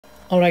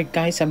All right,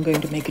 guys, I'm going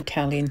to make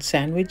Italian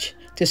sandwich.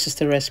 This is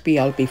the recipe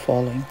I'll be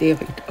following. They're,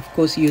 of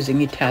course,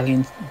 using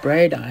Italian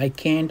bread. I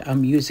can't.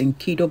 I'm using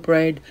keto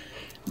bread.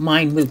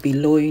 Mine will be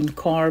low in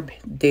carb.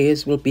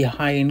 Theirs will be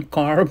high in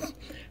carb.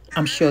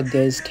 I'm sure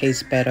theirs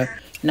tastes better.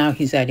 Now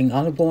he's adding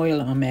olive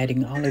oil. I'm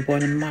adding olive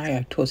oil in my.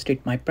 I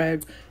toasted my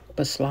bread.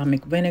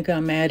 Balsamic vinegar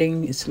I'm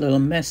adding. It's a little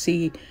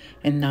messy.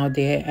 And now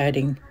they're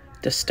adding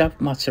the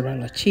stuffed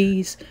mozzarella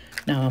cheese.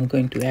 Now I'm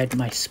going to add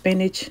my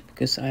spinach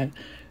because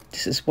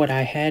this is what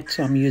I had,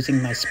 so I'm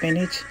using my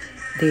spinach.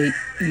 They're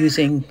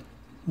using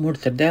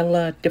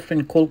mortadella,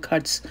 different cold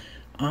cuts.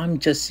 I'm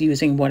just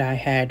using what I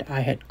had.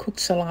 I had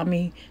cooked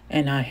salami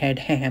and I had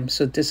ham,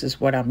 so this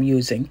is what I'm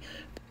using.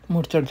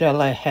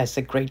 Mortadella has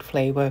a great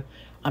flavor.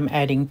 I'm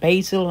adding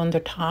basil on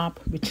the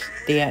top, which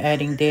they are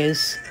adding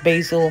theirs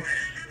basil,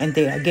 and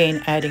they're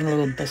again adding a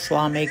little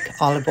balsamic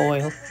olive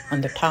oil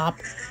on the top,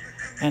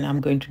 and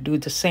I'm going to do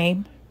the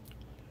same.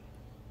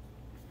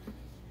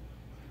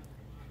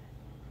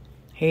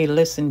 Hey,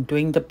 listen,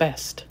 doing the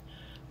best.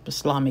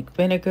 Balsamic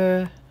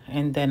vinegar,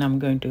 and then I'm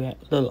going to add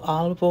a little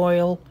olive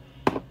oil,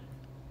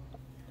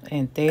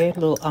 and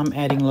I'm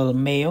adding a little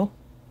mayo.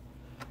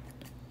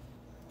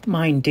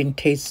 Mine didn't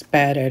taste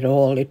bad at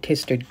all. It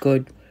tasted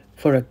good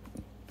for a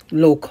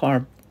low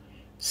carb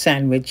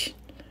sandwich.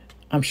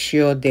 I'm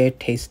sure they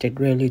tasted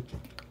really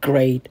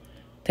great.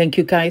 Thank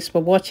you guys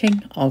for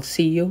watching. I'll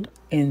see you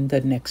in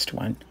the next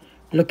one.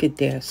 Look at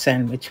their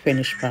sandwich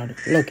finished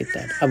product. Look at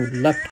that. I would love to